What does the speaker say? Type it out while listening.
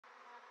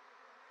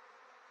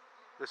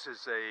This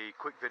is a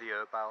quick video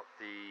about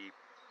the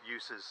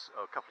uses,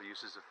 or a couple of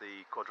uses of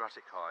the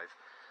quadratic hive,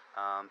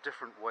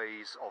 different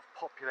ways of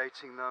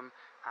populating them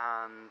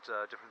and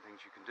different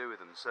things you can do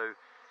with them. So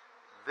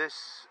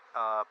this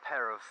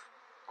pair of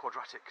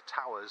quadratic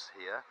towers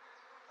here,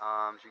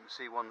 as you can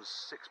see, one's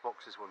 6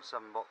 boxes, one's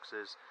 7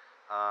 boxes,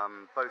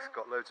 both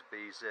got loads of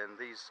bees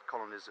in. These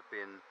colonies have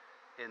been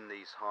in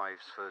these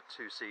hives for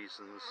 2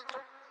 seasons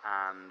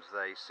and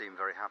they seem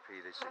very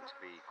happy. They seem to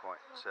be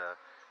quite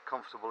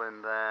comfortable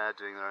in there,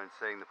 doing their own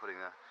thing. They're putting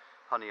the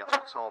honey up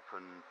the top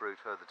and brood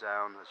further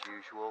down as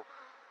usual.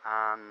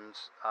 And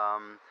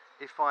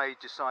if I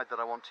decide that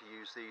I want to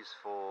use these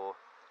for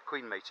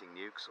queen mating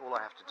nukes, all I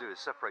have to do is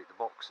separate the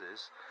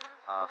boxes,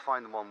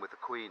 find the one with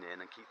the queen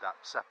in and keep that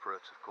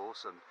separate, of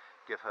course, and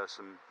give her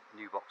some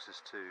new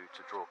boxes to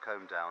draw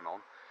comb down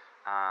on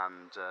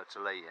and to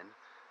lay in.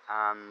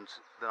 And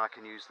then I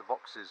can use the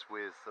boxes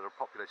that are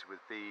populated with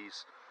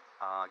bees,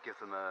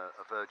 give them a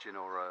virgin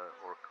or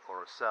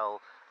a cell,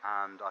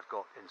 and I've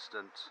got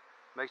instant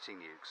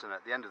mating nukes. And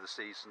at the end of the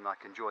season I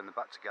can join them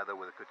back together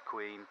with a good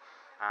queen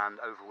and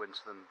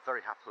overwinter them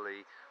very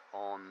happily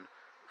on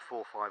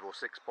 4, 5 or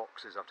 6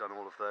 boxes. I've done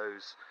all of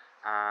those,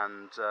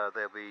 and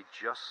they'll be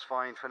just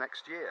fine for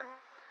next year.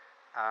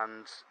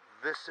 And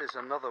this is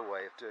another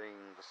way of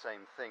doing the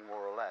same thing,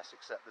 more or less,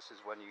 except this is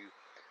when you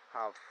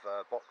have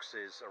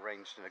boxes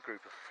arranged in a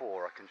group of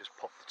 4. I can just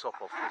pop the top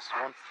off this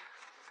one.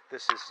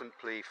 This is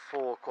simply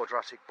 4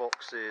 quadratic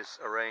boxes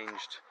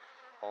arranged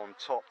on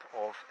top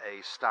of a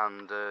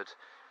standard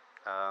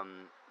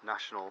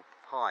national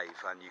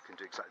hive, and you can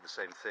do exactly the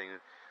same thing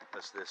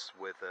as this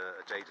with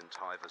a dadant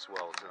hive as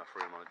well. There's enough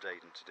room on a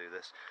dadant to do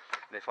this.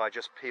 And if I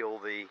just peel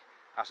the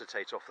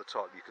acetate off the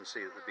top, you can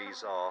see that the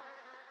bees are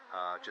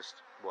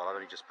well, I've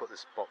only just put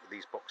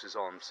these boxes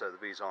on, so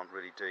the bees aren't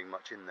really doing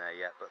much in there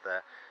yet, but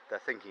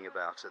they're thinking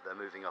about it. They're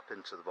moving up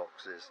into the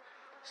boxes,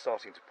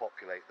 starting to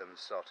populate them,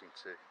 starting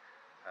to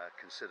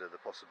consider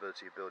the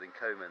possibility of building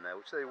comb in there,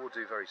 which they will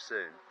do very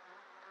soon.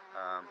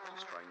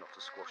 Just trying not to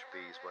squash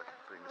bees by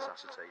putting this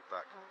acetate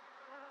back.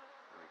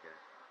 There we go.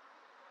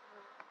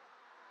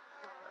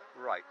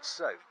 Right,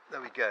 so there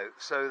we go.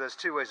 So there's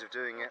 2 ways of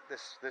doing it.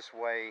 This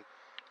way,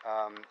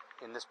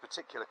 in this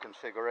particular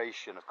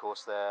configuration, of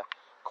course, they're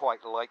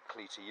quite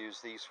likely to use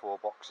these 4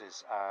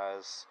 boxes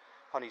as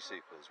honey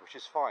supers, which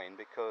is fine,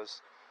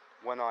 because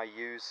when I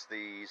use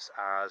these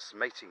as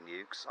mating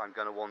nukes, I'm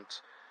going to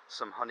want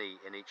some honey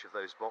in each of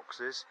those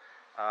boxes,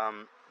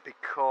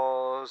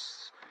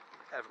 because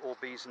all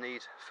bees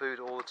need food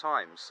all the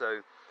time.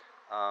 So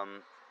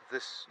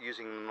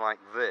using them like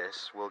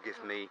this will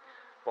give me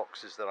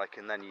boxes that I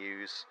can then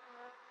use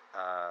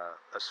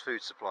as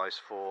food supplies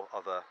for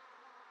other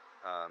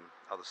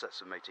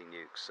sets of mating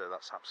nukes, so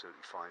that's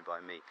absolutely fine by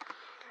me.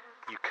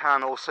 You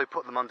can also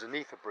put them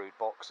underneath a brood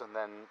box, and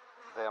then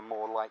they're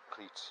more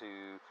likely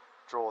to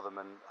draw them,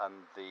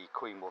 and the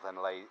queen will then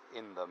lay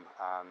in them,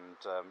 and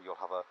you'll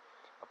have a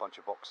bunch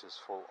of boxes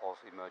full of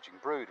emerging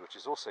brood, which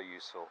is also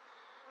useful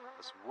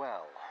as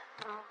well.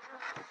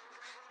 I've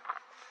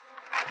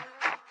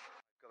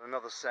got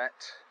another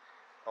set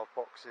of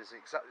boxes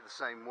exactly the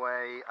same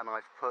way, and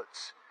I've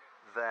put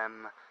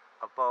them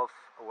above,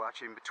 or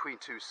actually in between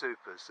 2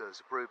 supers. So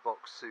there's a brood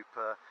box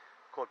super,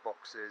 quad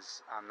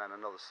boxes, and then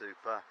another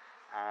super.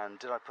 And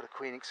did I put a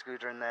queen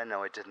excluder in there?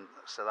 No, I didn't,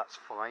 so that's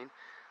fine.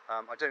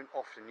 I don't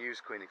often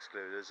use queen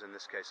excluders. In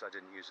this case I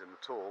didn't use them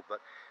at all,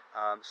 but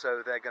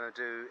so they're going to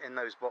do, in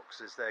those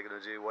boxes, they're going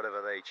to do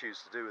whatever they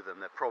choose to do with them.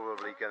 They're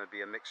probably going to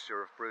be a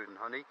mixture of brood and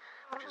honey,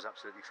 which is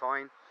absolutely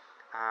fine,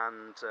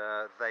 and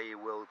they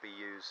will be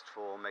used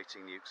for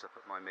mating nukes up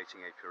at my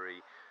mating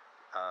apiary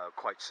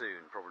quite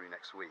soon, probably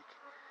next week.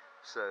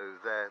 So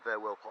they're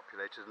well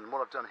populated, and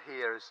what I've done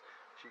here is,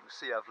 as you can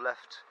see, I've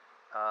left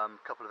a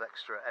couple of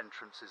extra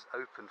entrances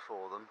open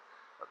for them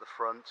at the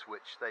front,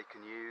 which they can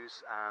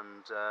use,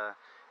 and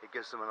it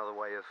gives them another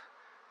way of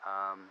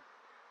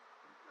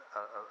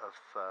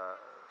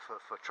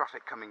for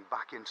traffic coming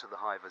back into the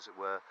hive, as it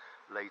were,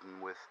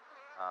 laden with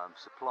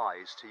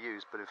supplies to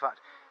use. But in fact,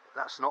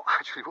 that's not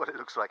actually what it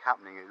looks like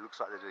happening. It looks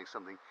like they're doing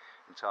something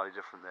entirely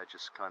different. They're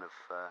just kind of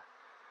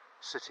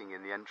sitting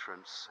in the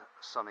entrance,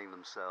 sunning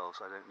themselves,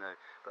 I don't know.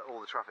 But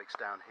all the traffic's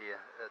down here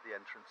at the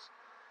entrance,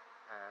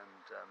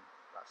 and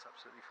that's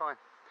absolutely fine.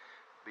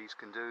 Bees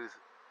can do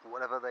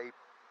whatever they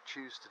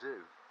choose to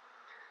do.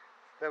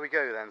 There we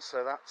go then.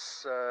 So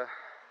that's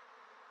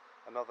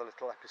another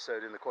little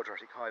episode in the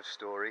quadratic hive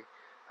story.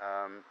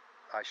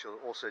 I shall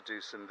also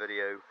do some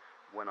video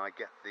when I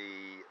get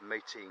the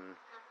mating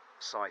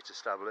site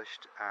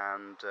established,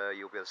 and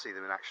you'll be able to see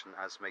them in action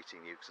as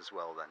mating nukes as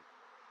well then.